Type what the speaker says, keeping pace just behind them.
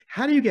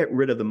how do you get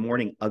rid of the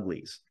morning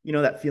uglies? You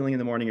know, that feeling in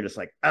the morning, you're just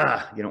like,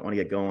 you don't want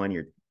to get going.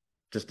 You're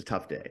just a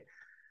tough day.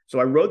 So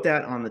I wrote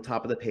that on the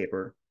top of the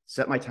paper,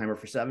 set my timer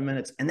for 7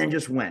 minutes, and then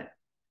just went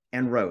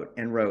and wrote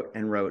and wrote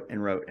and wrote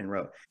and wrote and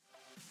wrote.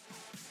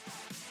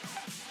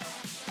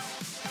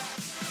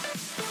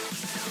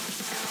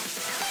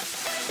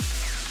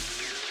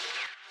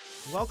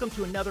 Welcome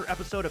to another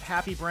episode of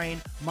Happy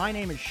Brain. My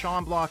name is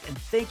Sean Block, and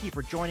thank you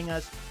for joining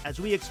us as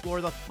we explore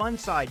the fun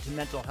side to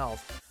mental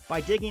health by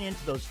digging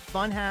into those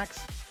fun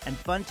hacks and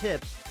fun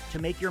tips to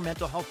make your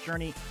mental health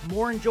journey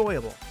more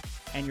enjoyable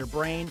and your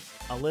brain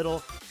a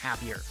little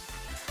happier.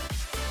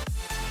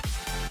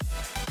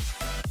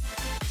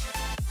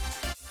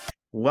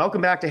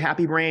 Welcome back to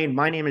Happy Brain.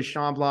 My name is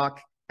Sean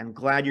Block. I'm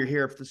glad you're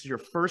here. If this is your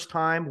first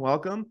time,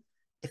 welcome.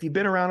 If you've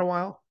been around a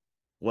while,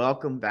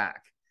 welcome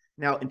back.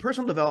 Now, in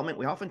personal development,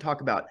 we often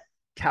talk about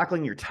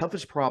tackling your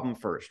toughest problem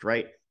first,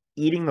 right?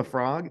 Eating the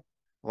frog.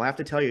 Well, I have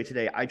to tell you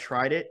today, I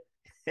tried it.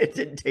 It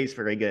didn't taste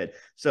very good.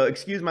 So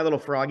excuse my little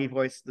froggy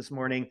voice this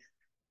morning,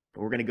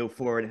 but we're going to go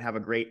forward and have a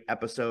great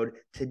episode.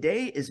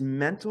 Today is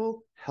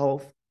Mental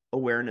Health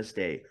Awareness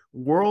Day,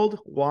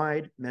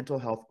 Worldwide Mental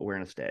Health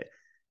Awareness Day.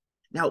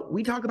 Now,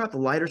 we talk about the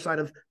lighter side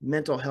of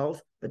mental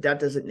health, but that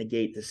doesn't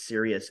negate the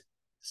serious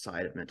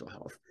side of mental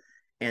health.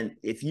 And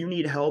if you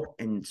need help,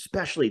 and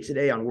especially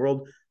today on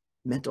World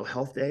Mental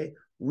Health Day,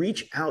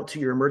 reach out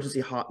to your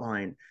emergency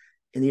hotline.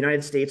 In the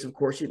United States, of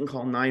course, you can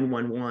call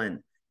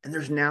 911. And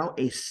there's now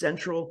a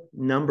central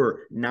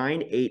number,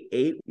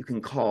 988. You can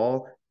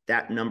call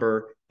that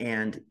number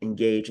and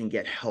engage and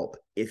get help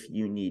if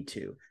you need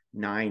to.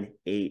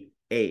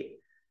 988.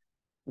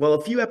 Well,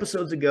 a few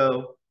episodes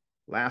ago,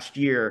 last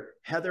year,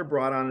 Heather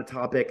brought on a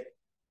topic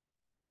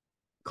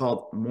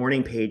called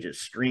Morning Pages,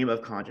 Stream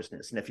of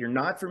Consciousness. And if you're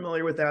not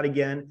familiar with that,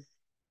 again,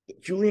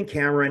 Julian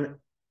Cameron,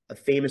 a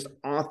famous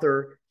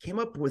author, came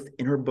up with,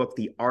 in her book,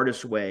 The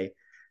Artist's Way,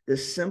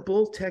 this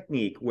simple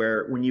technique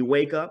where when you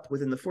wake up,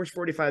 within the first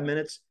 45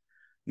 minutes,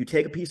 you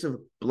take a piece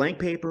of blank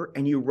paper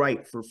and you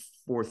write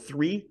for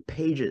 3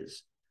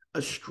 pages,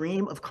 a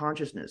stream of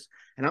consciousness.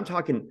 And I'm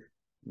talking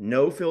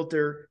no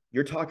filter.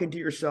 You're talking to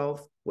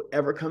yourself.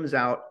 Whatever comes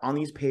out on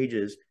these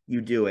pages,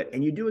 you do it.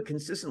 And you do it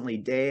consistently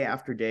day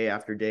after day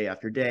after day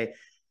after day.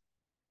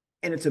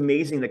 And it's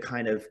amazing the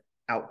kind of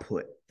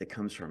output that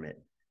comes from it.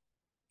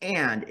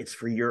 And it's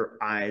for your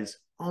eyes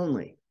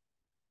only.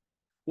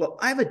 Well,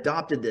 I've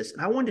adopted this,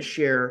 and I wanted to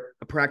share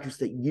a practice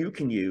that you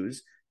can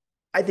use.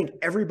 I think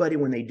everybody,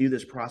 when they do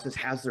this process,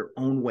 has their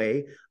own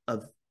way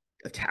of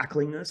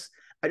tackling this.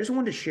 I just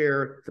wanted to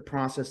share the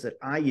process that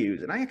I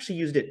use, and I actually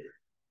used it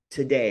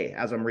today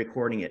as I'm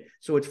recording it,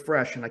 so it's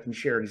fresh and I can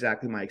share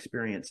exactly my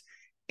experience.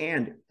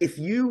 And if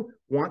you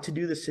want to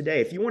do this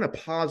today, if you want to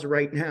pause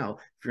right now,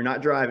 if you're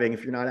not driving,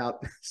 if you're not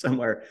out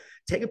somewhere,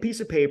 take a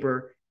piece of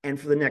paper and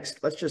for the next,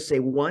 let's just say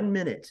 1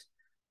 minute,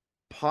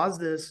 pause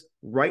this,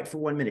 write for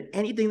 1 minute.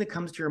 Anything that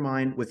comes to your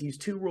mind with these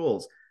 2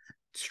 rules,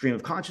 stream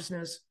of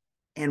consciousness,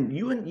 and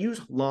you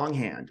use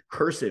longhand,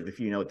 cursive, if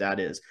you know what that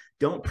is.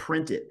 Don't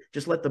print it.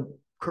 Just let the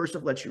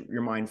cursive let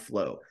your mind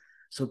flow.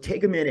 So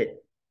take a minute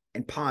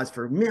and pause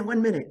for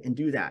 1 minute and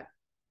do that.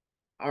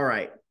 All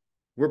right,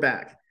 we're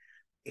back.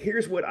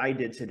 Here's what I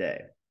did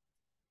today.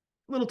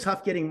 A little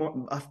tough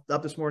getting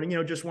up this morning,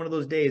 just one of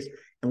those days.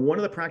 And one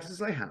of the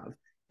practices I have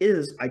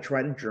is I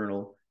try to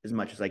journal as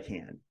much as I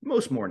can.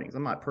 Most mornings,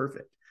 I'm not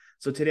perfect.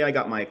 So today I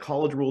got my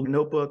college ruled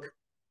notebook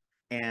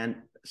and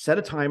set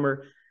a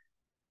timer.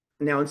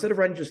 Now, instead of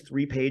writing just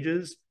 3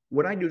 pages,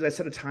 what I do is I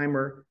set a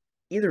timer,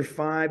 either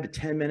 5 to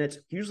 10 minutes,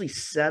 usually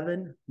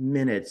 7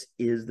 minutes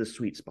is the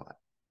sweet spot.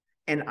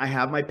 And I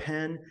have my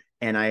pen,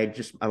 and I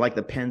like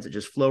the pens that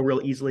just flow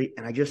real easily,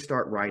 and I just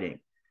start writing.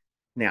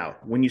 Now,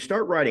 when you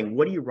start writing,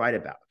 what do you write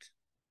about?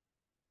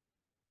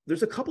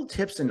 There's a couple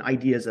tips and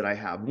ideas that I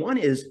have. One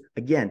is,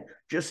 again,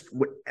 just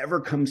whatever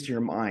comes to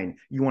your mind.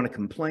 You want to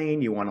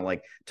complain, you want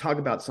to talk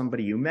about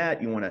somebody you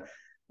met, you want to,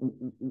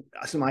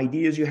 some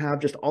ideas you have,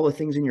 just all the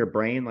things in your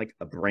brain, like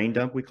a brain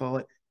dump, we call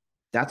it.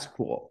 That's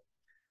cool.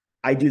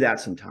 I do that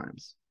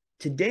sometimes.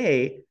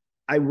 Today,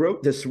 I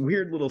wrote this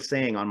weird little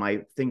saying on my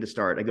thing to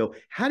start. I go,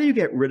 how do you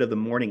get rid of the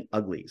morning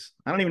uglies?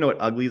 I don't even know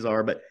what uglies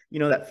are, but you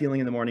know that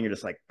feeling in the morning, you're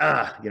just like,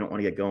 you don't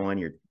want to get going.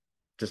 You're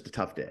just a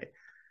tough day.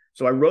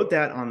 So I wrote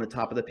that on the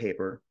top of the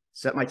paper,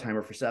 set my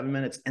timer for 7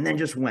 minutes, and then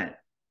just went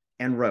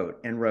and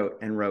wrote and wrote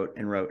and wrote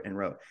and wrote and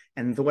wrote.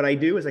 And what I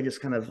do is I just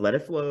kind of let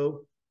it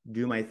flow,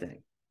 do my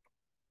thing.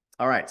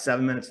 All right,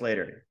 7 minutes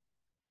later,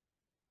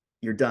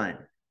 you're done.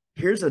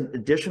 Here's an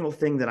additional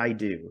thing that I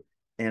do,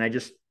 and I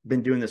just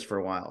been doing this for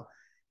a while.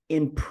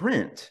 In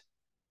print,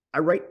 I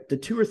write the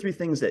 2 or 3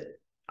 things that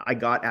I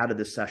got out of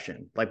this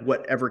session, like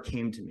whatever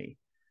came to me.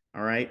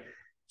 All right.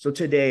 So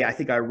today, I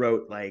think I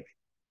wrote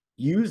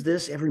use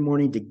this every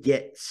morning to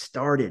get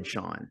started,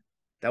 Sean.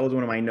 That was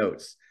one of my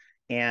notes.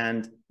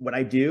 And what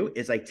I do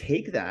is I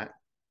take that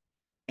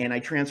and I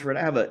transfer it.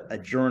 I have a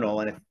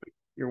journal. And if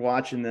you're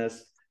watching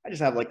this, I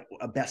just have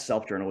a best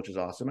self journal, which is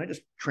awesome. I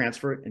just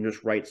transfer it and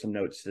just write some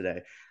notes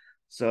today.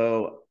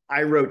 So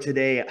I wrote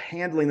today,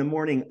 handling the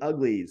morning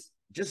uglies,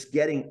 just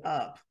getting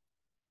up,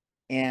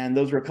 And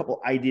those are a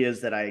couple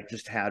ideas that I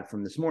just had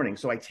from this morning.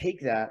 So I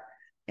take that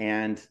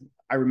and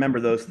I remember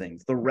those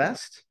things. The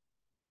rest,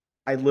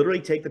 I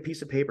literally take the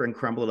piece of paper and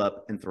crumble it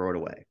up and throw it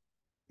away.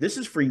 This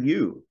is for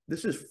you.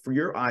 This is for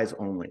your eyes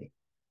only.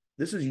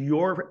 This is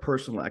your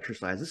personal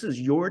exercise. This is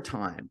your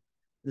time.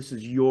 This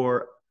is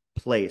your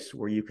place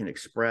where you can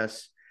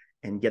express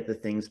and get the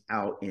things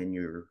out in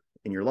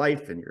your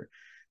life and your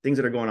things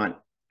that are going on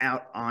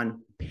out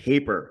on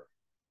paper.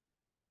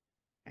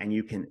 And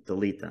you can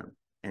delete them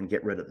and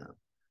get rid of them.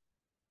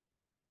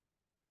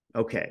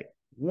 Okay,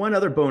 one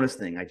other bonus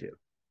thing I do.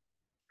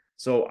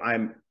 So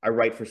I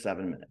write for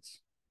 7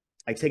 minutes.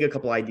 I take a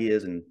couple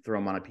ideas and throw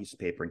them on a piece of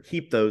paper and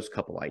keep those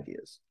couple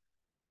ideas.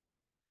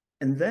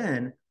 And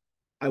then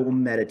I will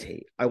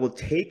meditate. I will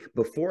take,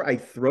 before I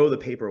throw the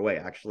paper away,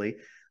 actually,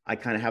 I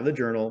kind of have the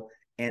journal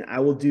and I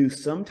will do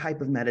some type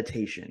of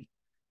meditation.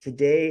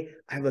 Today,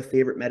 I have a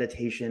favorite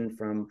meditation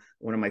from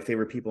one of my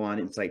favorite people on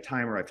Insight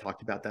Timer. I've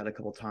talked about that a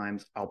couple of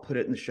times. I'll put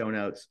it in the show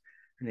notes.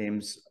 Her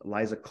name's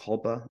Liza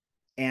Culpa.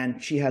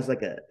 And she has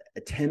like a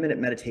 10-minute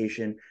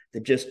meditation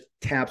that just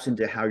taps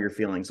into how you're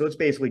feeling. So it's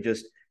basically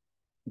just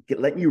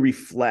letting you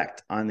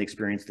reflect on the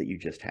experience that you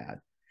just had.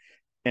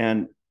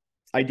 And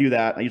I do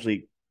that. I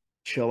usually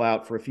chill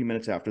out for a few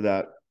minutes after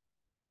that.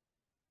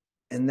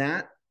 And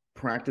that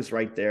practice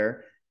right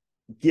there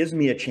gives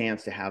me a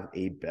chance to have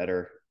a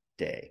better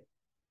day.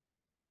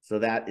 So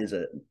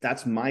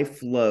that's my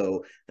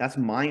flow. That's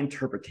my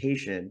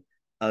interpretation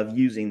of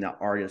using the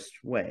artist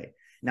way.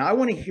 Now I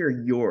want to hear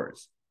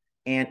yours.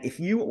 And if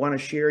you want to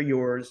share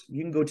yours,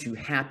 you can go to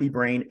Happy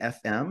Brain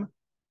FM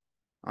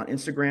on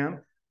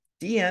Instagram.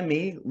 DM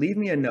me, leave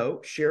me a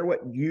note, share what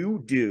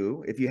you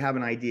do if you have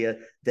an idea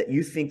that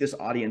you think this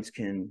audience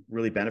can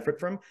really benefit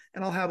from.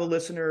 And I'll have a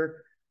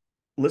listener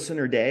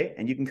day,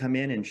 and you can come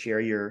in and share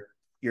your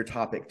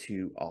topic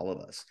to all of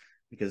us,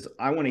 because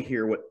I want to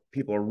hear what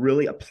people are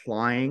really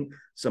applying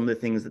some of the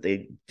things that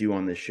they do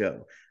on this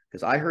show.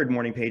 Because I heard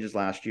Morning Pages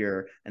last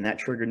year, and that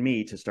triggered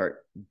me to start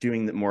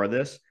doing more of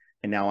this.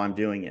 And now I'm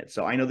doing it.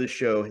 So I know this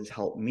show has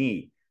helped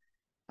me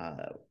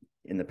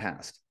in the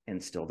past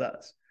and still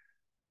does.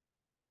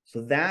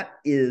 So that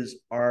is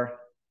our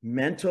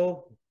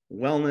mental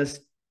wellness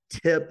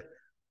tip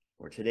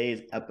for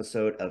today's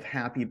episode of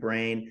Happy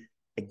Brain.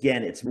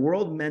 Again, it's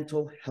World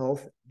Mental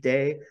Health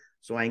Day.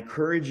 So I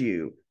encourage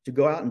you to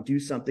go out and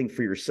do something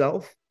for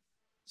yourself,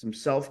 some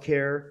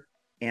self-care.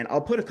 And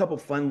I'll put a couple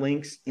fun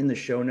links in the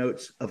show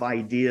notes of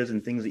ideas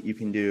and things that you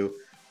can do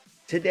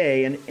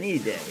today and any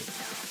day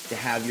to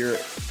have your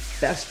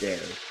best day.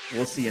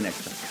 We'll see you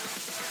next time.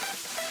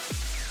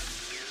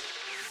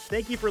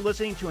 Thank you for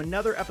listening to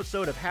another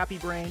episode of Happy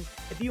Brain.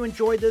 If you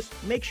enjoyed this,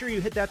 make sure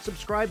you hit that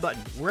subscribe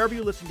button wherever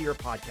you listen to your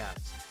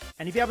podcasts.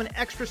 And if you have an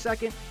extra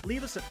second,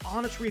 leave us an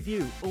honest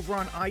review over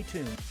on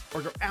iTunes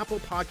or your Apple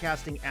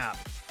podcasting app.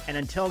 And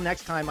until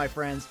next time, my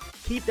friends,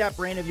 keep that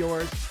brain of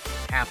yours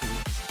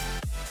happy.